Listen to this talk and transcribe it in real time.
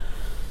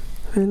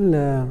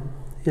Well,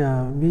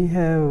 yeah, we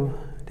have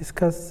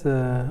discussed,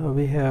 or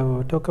we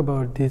have talked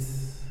about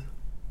this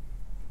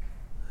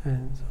so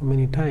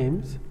many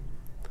times,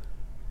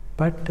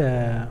 but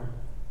at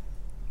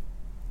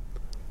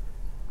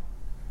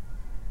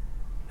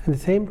the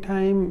same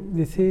time,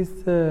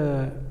 these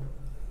are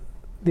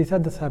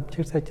the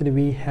subjects actually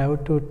we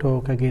have to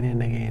talk again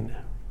and again.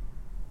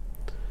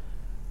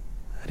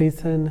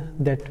 Reason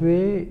that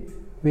way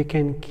we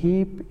can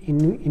keep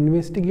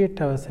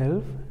investigate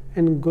ourselves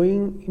and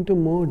going into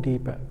more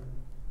deeper.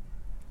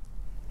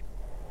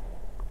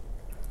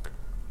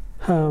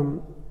 Yeah,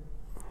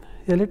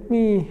 let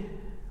me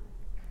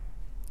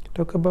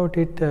talk about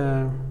it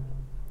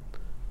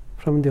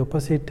from the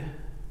opposite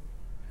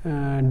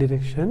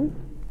direction.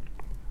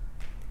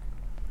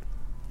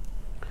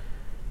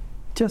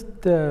 Just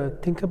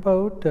think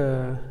about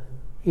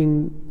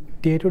in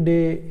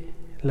day-to-day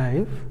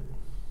life,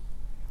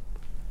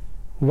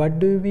 what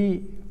do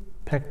we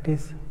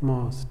practice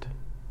most?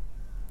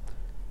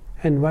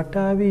 And what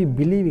are we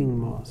believing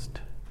most?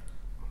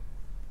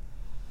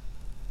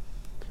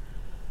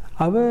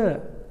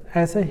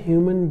 As a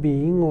human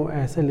being or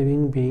as a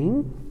living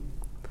being,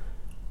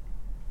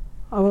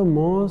 our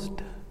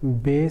most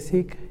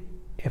basic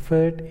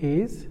effort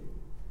is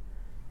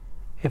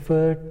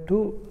effort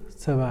to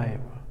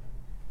survive.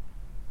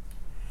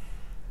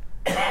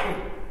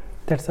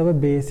 That's our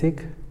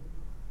basic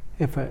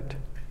effort.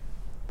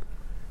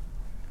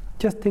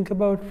 Just think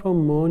about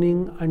from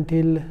morning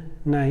until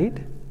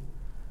night,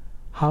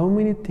 how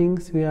many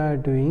things we are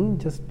doing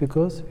just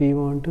because we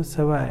want to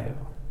survive.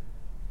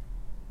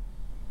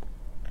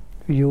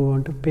 You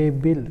want to pay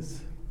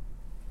bills.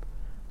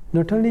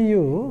 Not only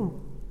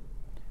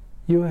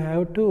you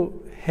have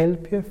to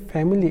help your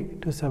family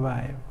to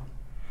survive.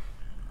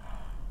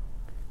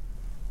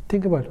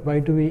 Think about, why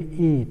do we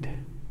eat?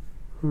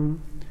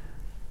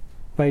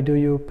 Why do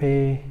you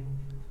pay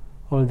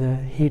all the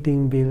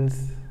heating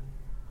bills?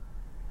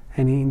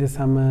 And in the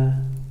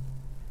summer,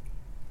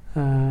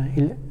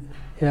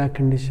 air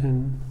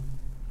condition,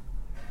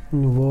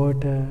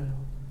 water.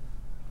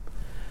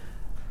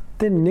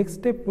 The next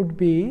step would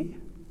be,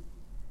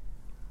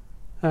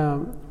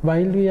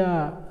 while we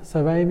are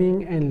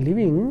surviving and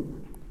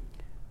living,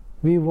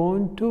 we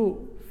want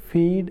to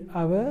feed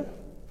our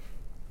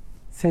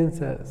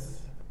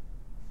senses.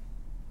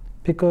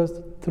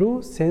 Because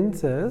through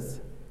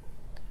senses,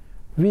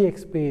 we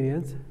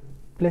experience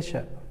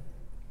pleasure.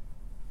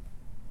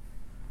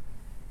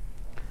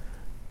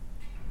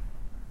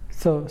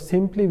 So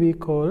simply we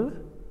call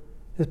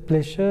this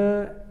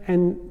pleasure,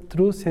 and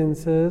through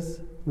senses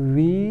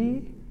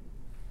we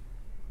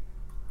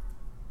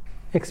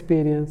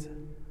experience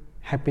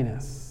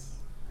happiness,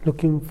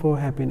 looking for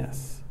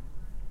happiness.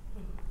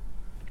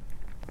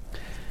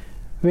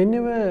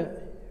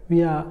 Whenever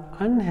we are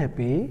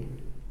unhappy,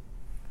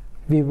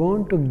 we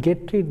want to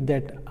get rid of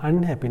that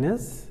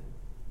unhappiness.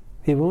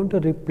 We want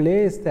to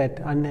replace that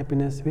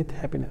unhappiness with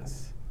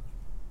happiness.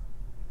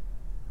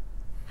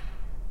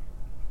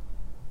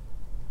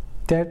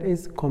 That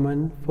is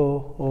common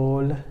for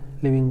all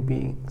living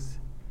beings.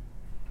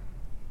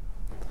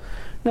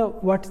 Now,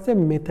 what's the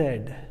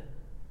method?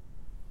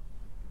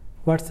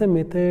 What's the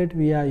method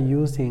we are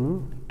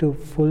using to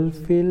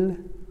fulfill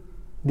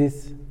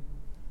these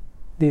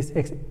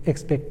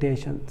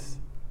expectations?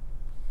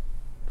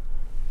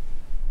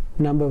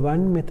 Number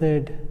one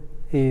method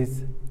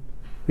is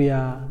we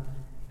are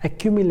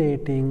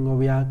accumulating, or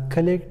we are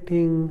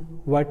collecting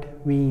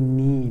what we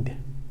need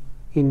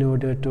in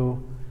order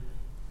to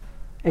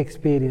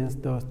experience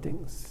those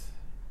things,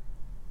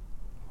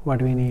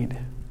 what we need.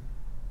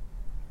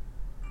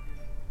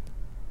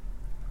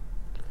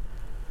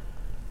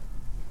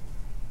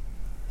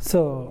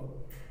 So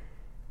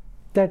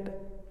that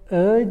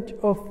urge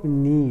of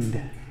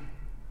need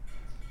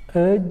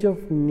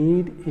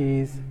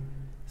is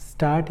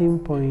starting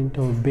point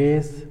or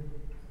base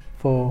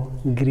for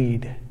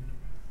greed.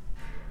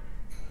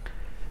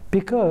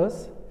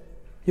 Because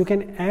you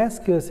can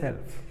ask yourself,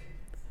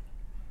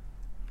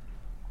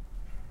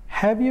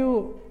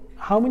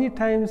 how many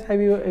times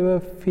have you ever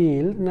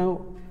feel,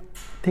 now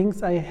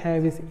things I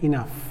have is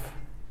enough?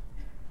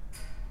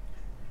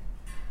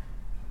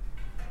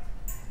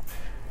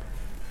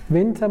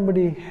 When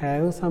somebody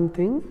has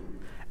something,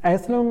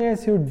 as long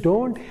as you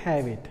don't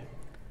have it,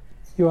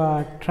 you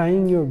are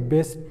trying your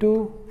best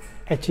to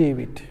achieve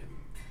it,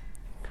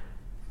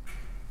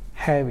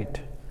 have it.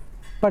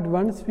 But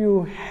once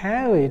you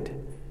have it,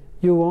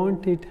 you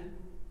want it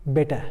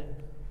better.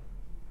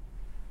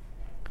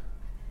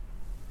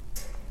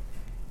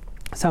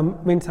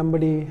 When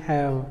somebody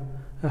have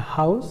a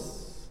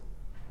house,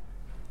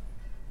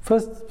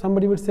 first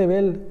somebody would say,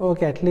 well,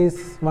 okay, at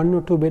least 1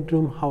 or 2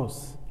 bedroom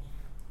house.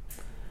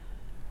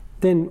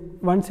 Then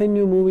once when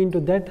you move into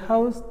that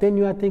house, then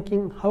you are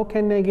thinking, how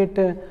can I get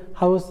a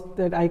house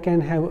that I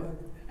can have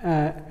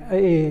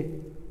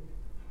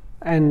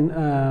an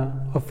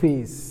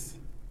office?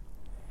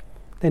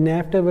 Then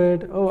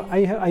afterward,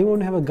 I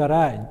want to have a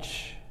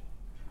garage.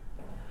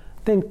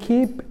 Then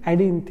keep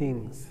adding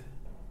things.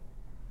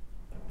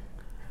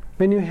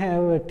 When you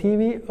have a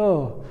TV,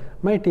 oh,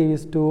 my TV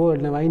is too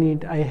old now. I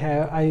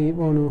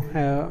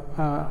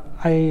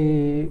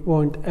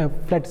want a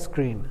flat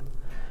screen.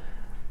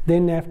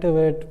 Then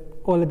afterward,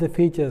 all of the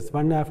features,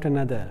 one after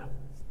another.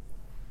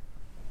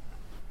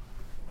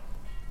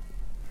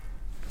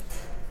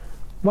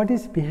 What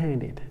is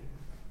behind it?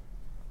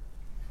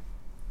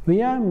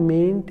 We are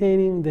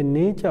maintaining the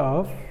nature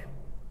of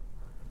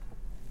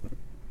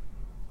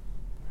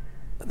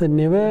the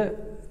never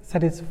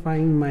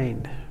satisfying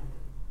mind.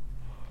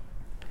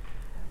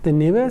 The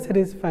never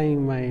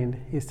satisfying mind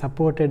is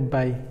supported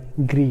by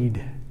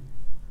greed.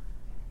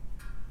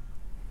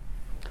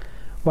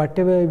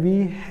 Whatever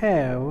we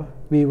have,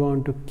 we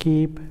want to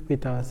keep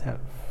with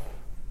ourselves.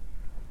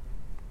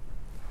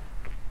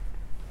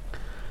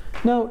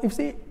 Now,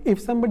 if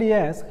somebody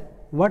asks,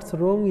 what's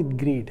wrong with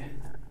greed?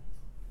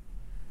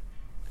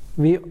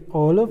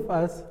 All of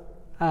us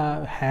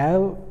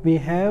have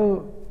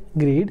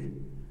greed,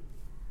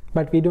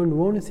 but we don't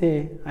want to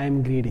say, I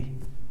am greedy.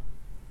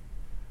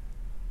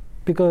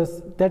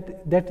 Because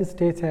that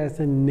states as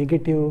a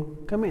negative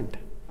comment.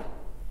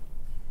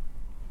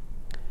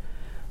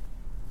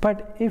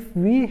 But if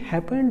we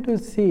happen to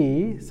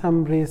see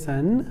some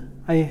reason,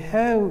 I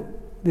have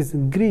this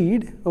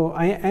greed, or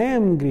I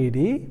am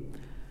greedy,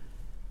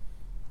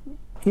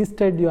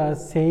 instead you are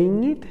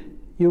saying it,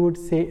 you would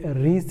say a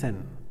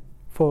reason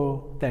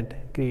for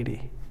that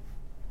greedy.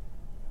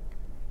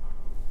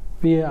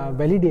 We are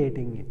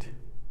validating it.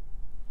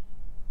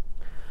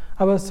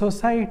 Our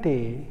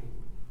society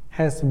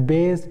has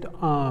based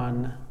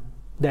on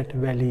that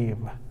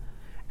value,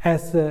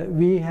 as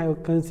we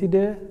have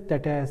considered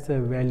that as a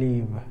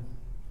value,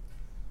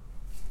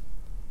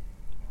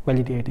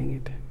 validating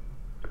it.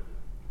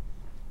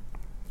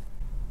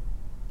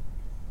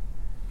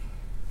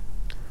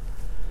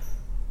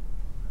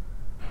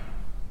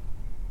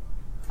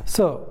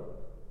 So,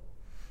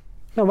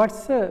 now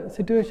what's the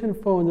situation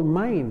for the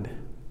mind?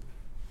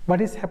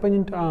 What is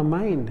happening to our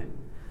mind?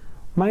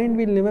 Mind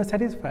will never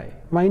satisfy.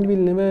 Mind will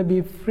never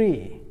be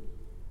free.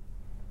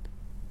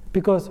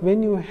 Because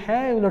when you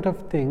have a lot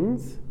of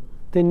things,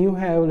 then you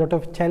have a lot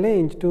of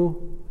challenge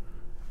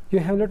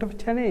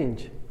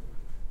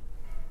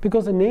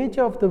Because the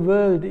nature of the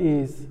world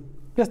is,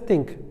 just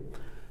think,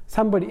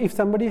 if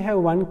somebody have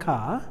one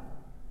car,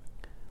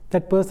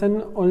 that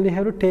person only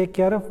have to take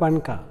care of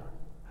one car,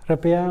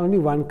 repair only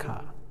one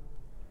car.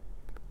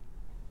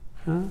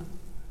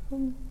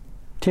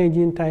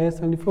 Changing tires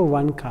only for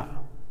one car,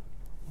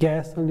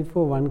 gas only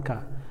for one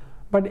car.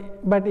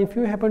 But if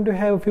you happen to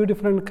have a few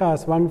different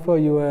cars, one for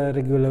your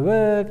regular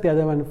work, the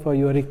other one for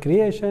your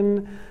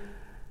recreation,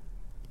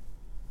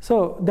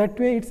 so that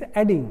way it's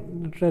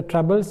adding, the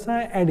troubles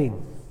are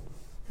adding.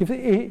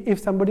 If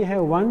somebody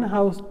have one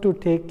house to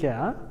take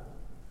care,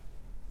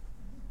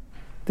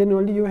 then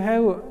only you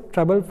have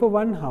trouble for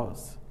one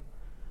house.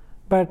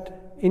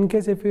 But in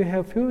case if you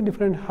have few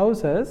different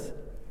houses,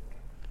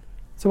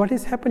 so what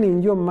is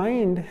happening? Your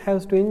mind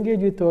has to engage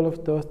with all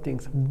of those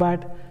things.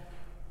 But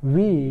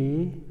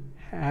we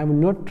have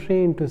not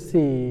trained to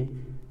see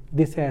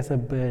this as a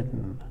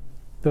burden,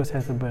 those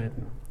as a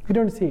burden. We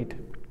don't see it.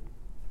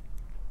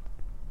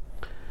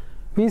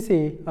 We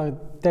say,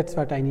 that's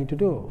what I need to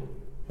do,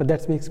 but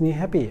that makes me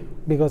happy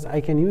because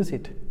I can use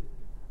it.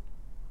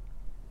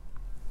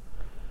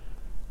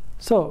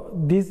 So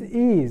this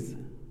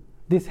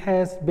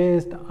has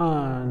based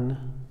on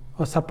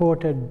or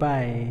supported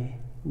by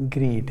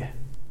greed.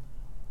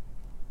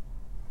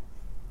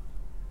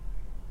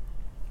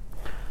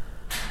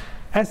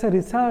 As a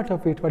result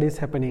of it, what is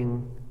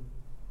happening,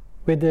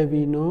 whether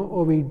we know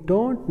or we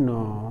don't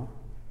know,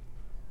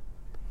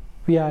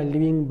 we are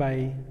living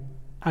by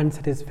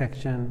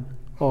unsatisfaction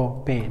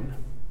or pain.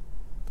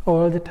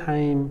 All the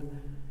time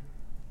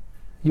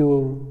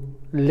you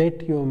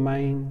let your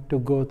mind to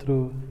go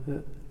through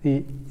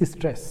the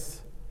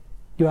stress.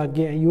 You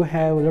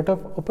have a lot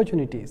of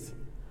opportunities.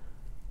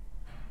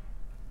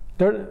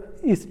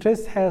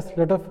 Stress has a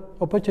lot of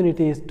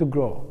opportunities to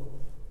grow.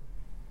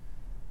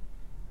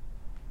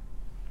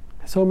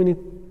 So many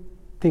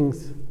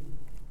things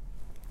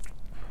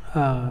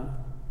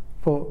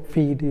for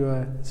feed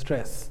your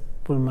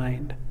stressful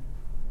mind.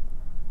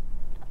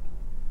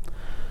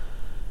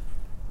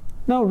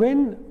 Now,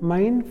 when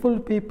mindful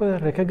people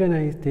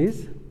recognize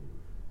this,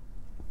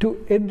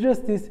 to address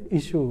this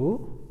issue,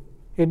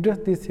 address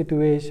this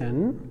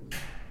situation,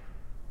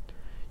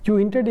 you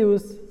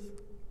introduce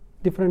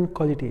different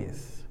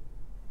qualities.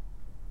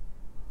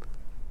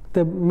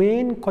 The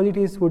main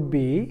qualities would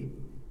be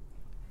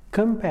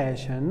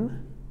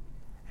compassion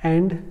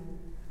and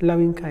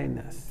loving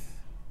kindness.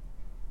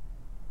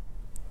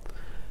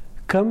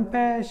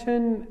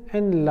 Compassion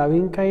and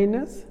loving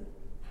kindness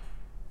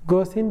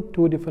goes in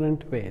two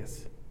different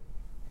ways,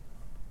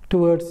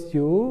 towards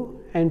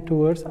you and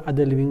towards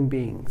other living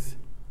beings.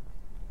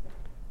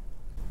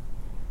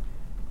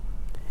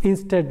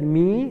 Instead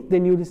me,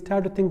 then you will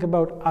start to think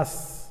about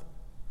us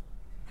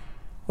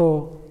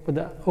or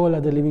all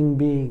other living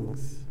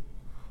beings.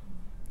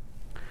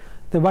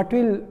 Then what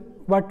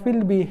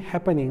will be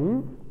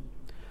happening?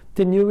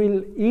 then you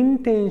will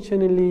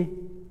intentionally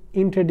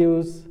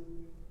introduce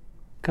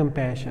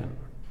compassion.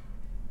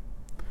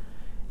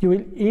 You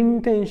will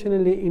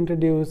intentionally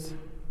introduce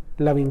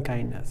loving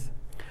kindness.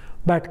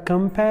 But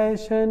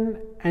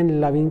compassion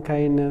and loving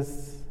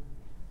kindness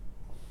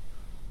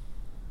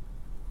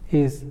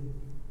is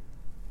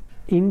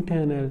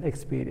internal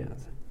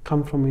experience,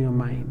 come from your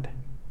mind.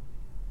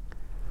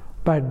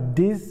 But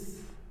this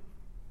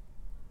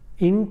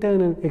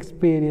internal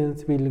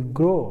experience will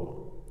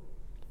grow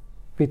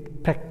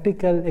with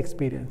practical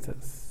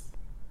experiences.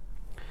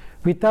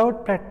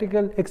 Without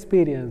practical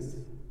experience,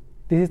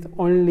 this is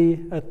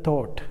only a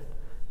thought.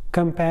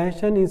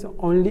 Compassion is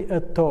only a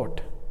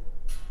thought.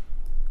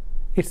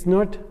 It's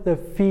not the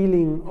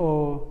feeling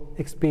or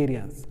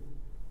experience.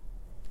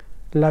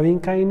 Loving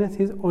kindness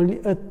is only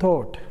a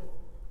thought.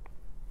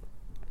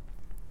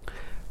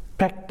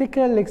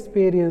 Practical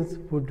experience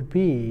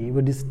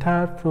would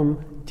start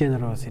from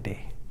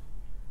generosity.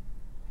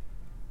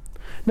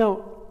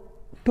 Now,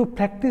 to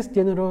practice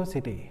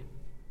generosity,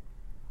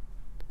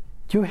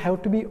 you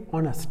have to be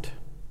honest.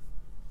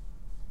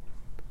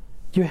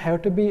 You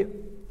have to be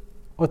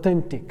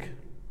authentic.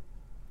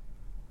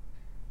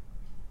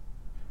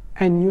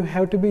 And you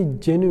have to be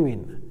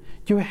genuine.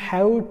 You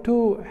have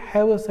to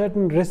have a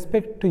certain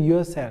respect to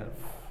yourself.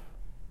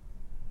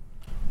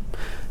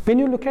 When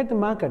you look at the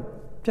market,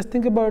 just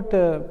think about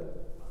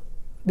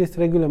this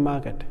regular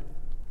market.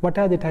 What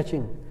are they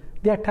touching?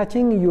 They are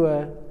touching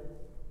your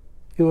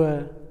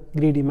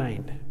greedy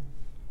mind.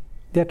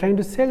 They are trying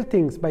to sell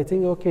things by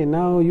saying, okay,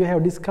 now you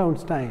have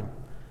discounts time.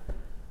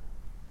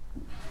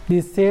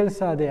 These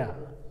sales are there.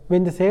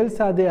 When the sales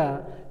are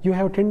there, you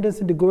have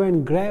tendency to go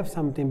and grab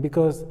something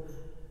because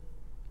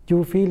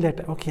you feel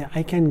that, okay,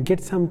 I can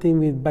get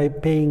something by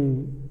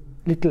paying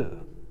little.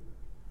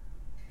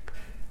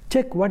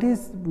 Check what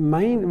is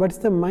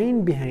the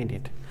mind behind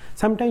it.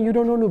 Sometimes you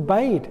don't want to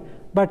buy it,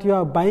 but you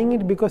are buying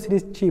it because it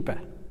is cheaper.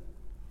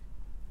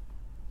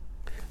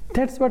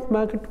 That's what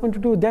market want to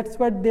do. That's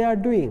what they are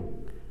doing.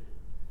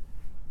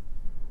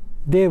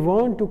 They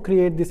want to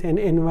create this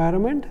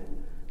environment,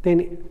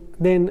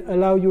 then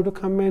allow you to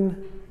come and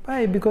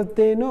buy, because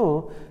they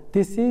know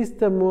this is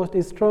the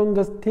most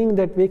strongest thing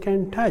that we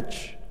can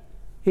touch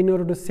in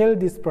order to sell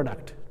this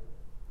product.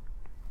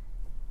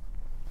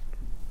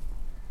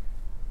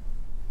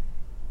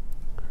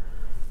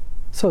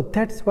 So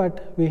that's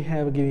what we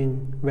have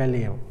giving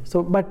value.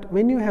 So, but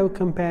when you have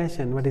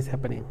compassion, what is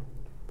happening?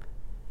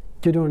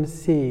 You don't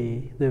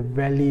see the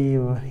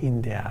value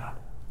in there,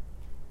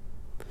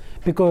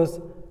 because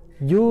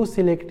you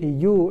select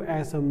you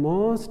as a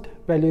most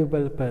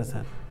valuable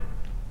person.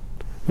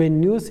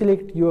 When you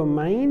select your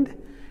mind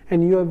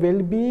and your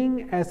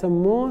well-being as a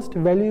most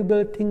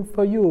valuable thing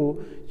for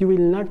you, you will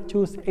not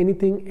choose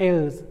anything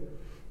else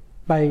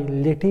by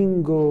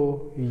letting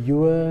go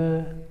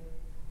your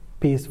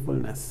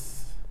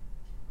peacefulness.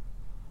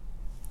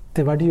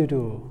 Then what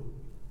do?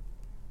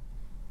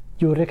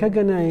 You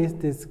recognize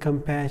this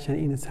compassion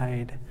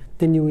inside,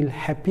 then you will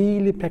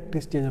happily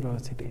practice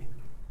generosity.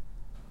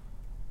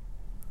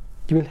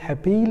 You will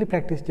happily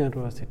practice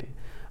generosity.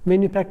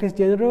 When you practice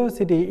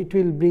generosity, it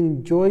will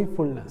bring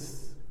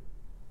joyfulness.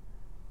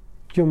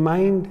 Your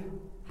mind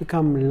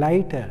becomes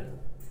lighter.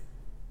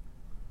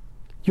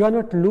 You are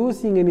not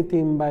losing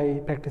anything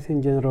by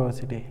practicing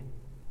generosity.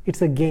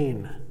 It's a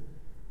gain.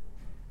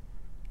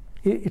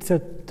 It's a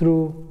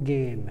true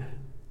gain.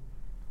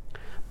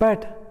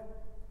 But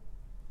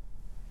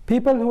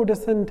people who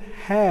doesn't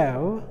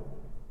have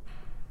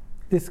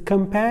this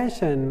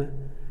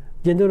compassion,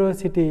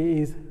 generosity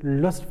is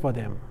lost for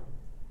them.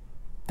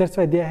 That's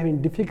why they are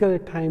having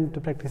difficult time to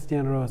practice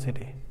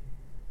generosity.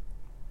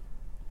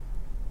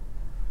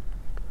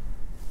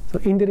 So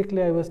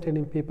indirectly, I was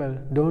telling people,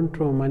 don't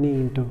throw money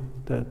into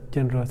the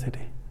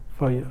generosity.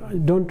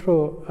 Don't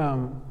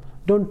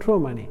throw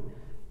money.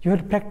 You have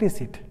to practice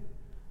it.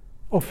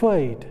 Offer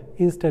it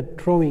instead of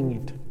throwing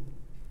it.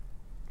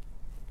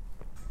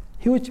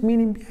 Huge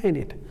meaning behind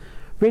it.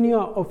 When you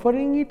are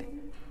offering it,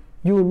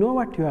 you know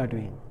what you are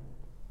doing.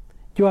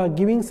 You are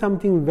giving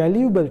something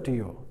valuable to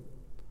you,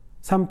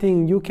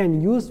 something you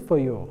can use for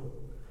you,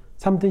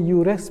 something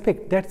you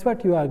respect. That's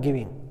what you are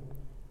giving.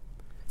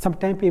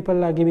 Sometimes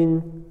people are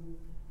giving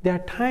their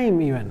time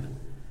even.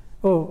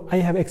 Oh, I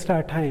have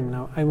extra time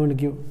now, I want to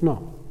give.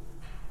 No.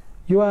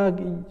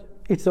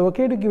 It's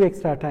okay to give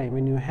extra time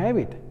when you have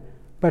it,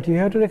 but you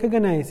have to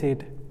recognize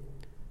it.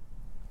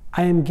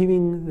 I am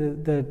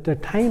giving the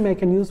time I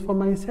can use for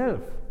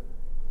myself.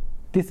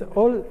 This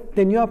all,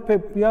 then you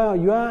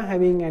are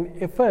having an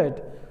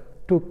effort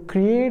to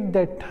create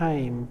that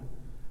time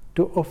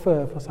to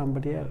offer for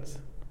somebody else.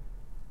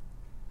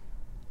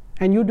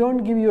 And you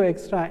don't give your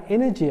extra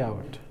energy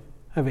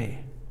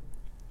away.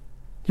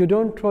 You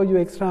don't throw your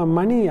extra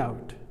money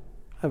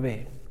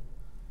away.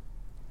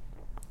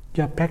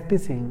 You are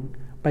practicing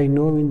by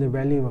knowing the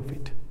value of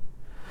it.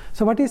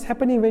 So what is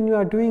happening when you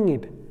are doing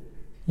it?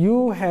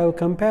 You have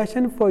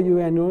compassion for you,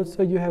 and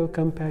also you have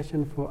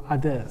compassion for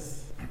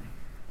others.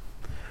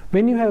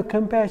 When you have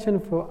compassion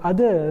for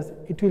others,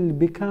 it will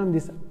become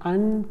this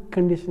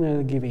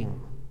unconditional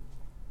giving.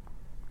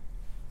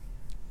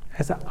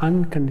 As an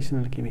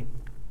unconditional giving.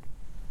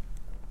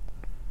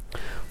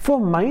 For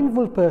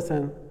mindful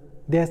person,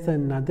 there's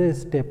another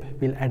step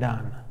will add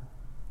on.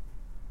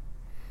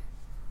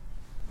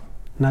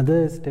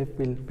 Another step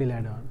will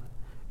add on,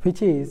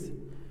 which is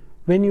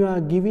when you are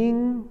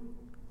giving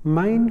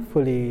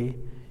mindfully,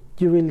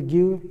 you will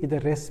give with the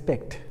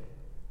respect.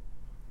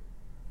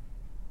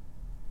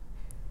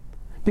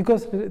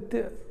 Because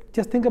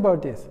just think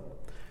about this.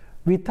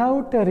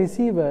 Without a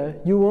receiver,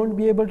 you won't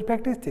be able to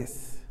practice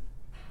this.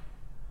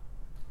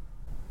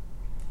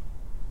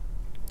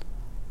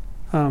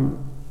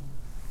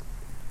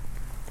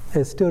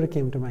 A story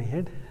came to my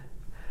head.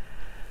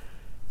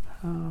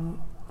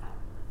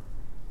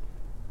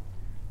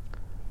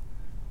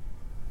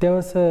 There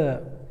was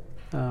a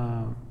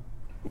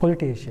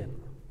politician,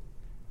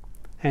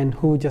 and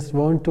who just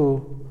want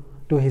to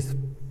do his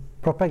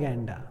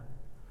propaganda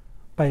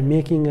by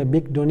making a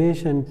big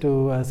donation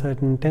to a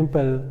certain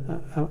temple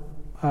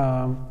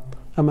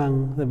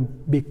among the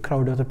big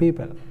crowd of the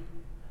people.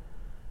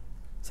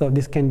 So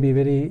this can be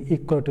very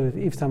equal to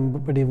if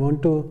somebody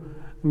want to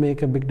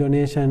make a big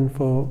donation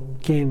for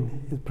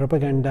gain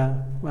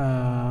propaganda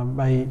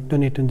by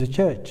donating to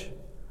church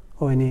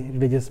or any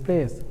religious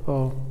place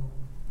or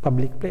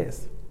public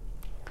place.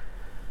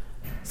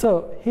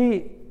 So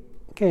he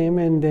came,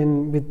 and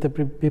then with the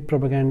big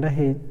propaganda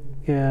he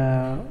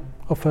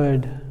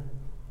offered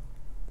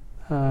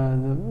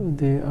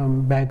the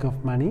bag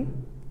of money,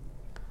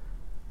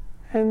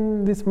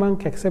 and this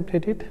monk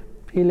accepted it.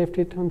 He left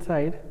it on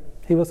side.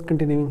 He was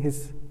continuing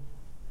his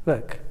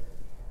work.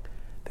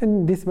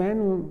 Then this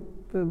man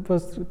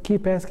was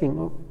keep asking,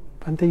 "Oh,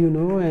 Bhante, you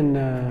know, and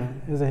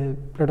there's a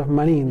lot of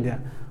money in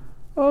there."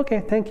 "Okay,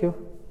 thank you."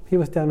 He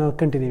was now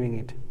continuing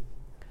it.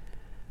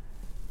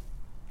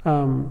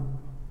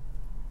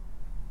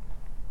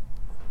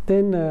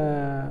 Then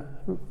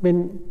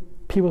when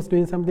he was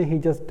doing something, he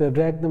just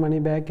dragged the money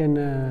back and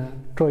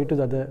throw it to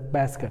the other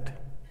basket.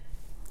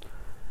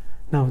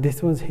 Now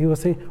he was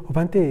saying, "Oh,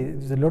 Bhante,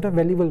 there's a lot of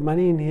valuable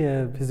money in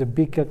here. It's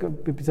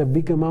a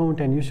big amount,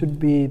 and you should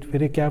be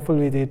very careful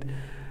with it.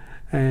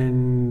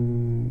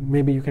 And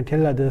maybe you can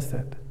tell others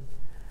that."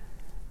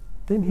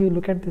 Then he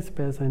looked at this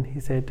person. He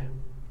said,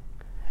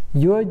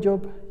 "Your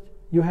job,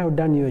 you have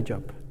done your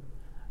job.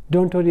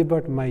 Don't worry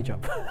about my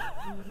job."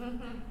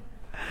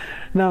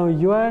 Now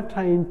you are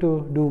trying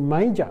to do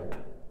my job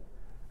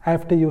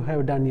after you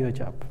have done your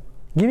job.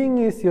 Giving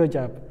is your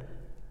job.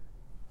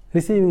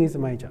 Receiving is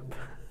my job.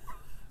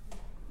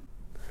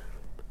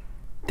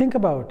 Think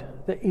about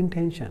the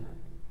intention.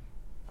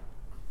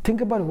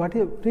 Think about what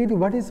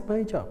is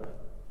my job.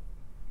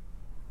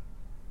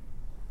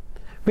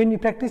 When you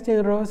practice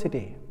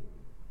generosity,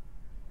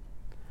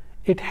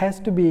 it has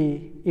to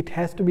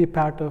be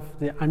part of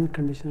the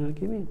unconditional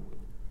giving.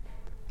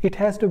 It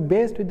has to be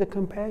based with the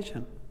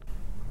compassion.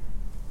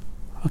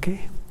 Okay,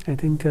 I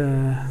think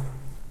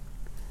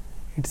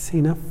it's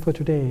enough for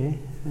today.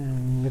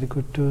 Very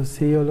good to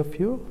see all of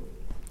you.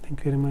 Thank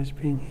you very much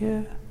for being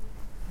here.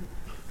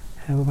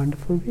 Have a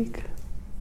wonderful week.